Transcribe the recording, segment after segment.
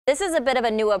This is a bit of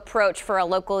a new approach for a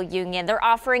local union. They're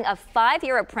offering a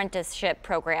 5-year apprenticeship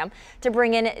program to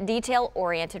bring in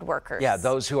detail-oriented workers. Yeah,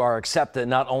 those who are accepted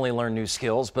not only learn new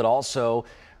skills, but also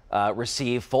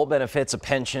receive full benefits, a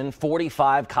pension,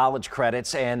 45 college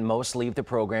credits, and most leave the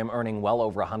program earning well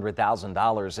over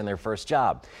 $100,000 in their first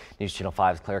job. News Channel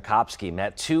 5's Claire Kopsky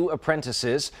met 2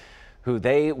 apprentices who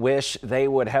they wish they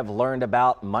would have learned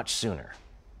about much sooner.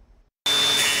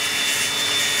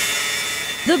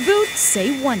 The boots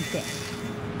say one thing,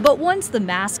 but once the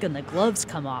mask and the gloves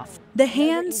come off, the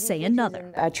hands say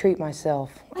another. I treat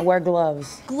myself. I wear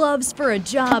gloves. Gloves for a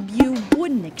job you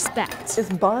wouldn't expect. It's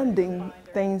bonding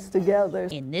things together.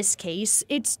 In this case,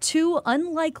 it's 2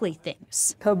 unlikely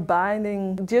things.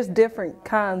 Combining just different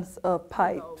kinds of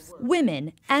pipes.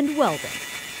 Women and welding.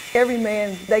 Every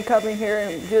man, they come in here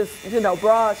and just,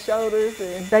 broad shoulders,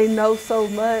 and they know so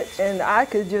much. And I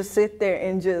could just sit there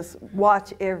and just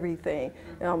watch everything.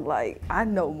 And I'm like, I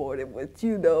know more than what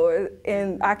you know.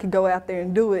 And I could go out there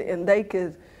and do it, and they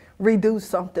could redo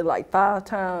something like 5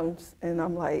 times. And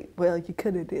I'm like, well, you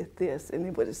could have did this, and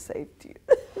it would have saved you.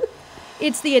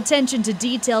 It's the attention to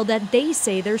detail that they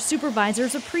say their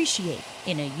supervisors appreciate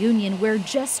in a union where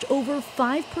just over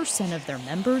 5% of their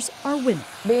members are women.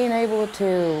 Being able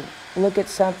to look at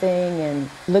something and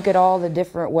look at all the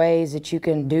different ways that you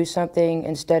can do something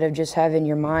instead of just having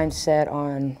your mind set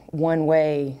on one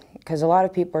way, because a lot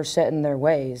of people are set in their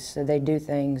ways, so they do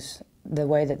things the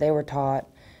way that they were taught.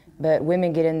 But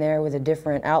women get in there with a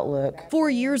different outlook. 4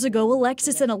 years ago,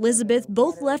 Alexis and Elizabeth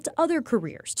both left other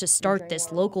careers to start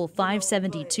this local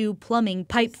 572 plumbing,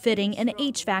 pipe fitting, and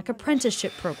HVAC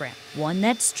apprenticeship program, one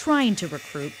that's trying to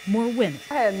recruit more women.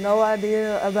 I had no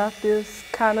idea about this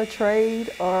kind of trade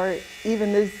or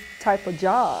even this type of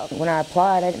job. When I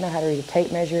applied, I didn't know how to read a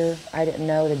tape measure. I didn't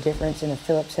know the difference in a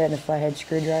Phillips head and a flathead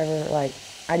screwdriver.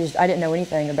 I didn't know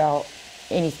anything about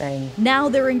anything. Now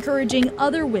they're encouraging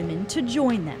other women to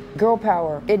join them. Girl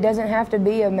power. It doesn't have to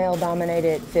be a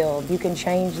male-dominated field. You can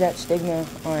change that stigma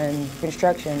on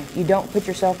construction. You don't put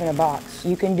yourself in a box.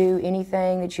 You can do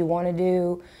anything that you want to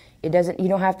do. You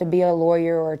don't have to be a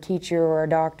lawyer or a teacher or a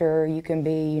doctor. You can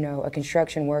be, a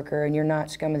construction worker, and you're not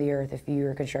scum of the earth if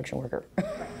you're a construction worker.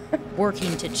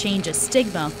 Working to change a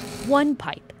stigma, one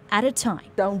pipe at a time.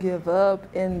 Don't give up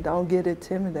and don't get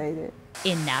intimidated.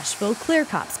 In Nashville, Claire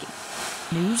Kopsky,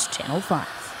 News Channel 5.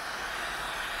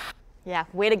 Yeah,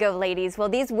 way to go, ladies. Well,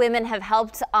 these women have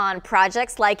helped on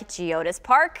projects like Geodis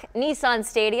Park, Nissan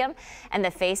Stadium, and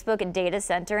the Facebook Data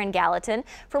Center in Gallatin.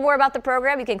 For more about the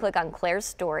program, you can click on Claire's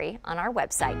story on our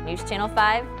website,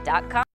 newschannel5.com.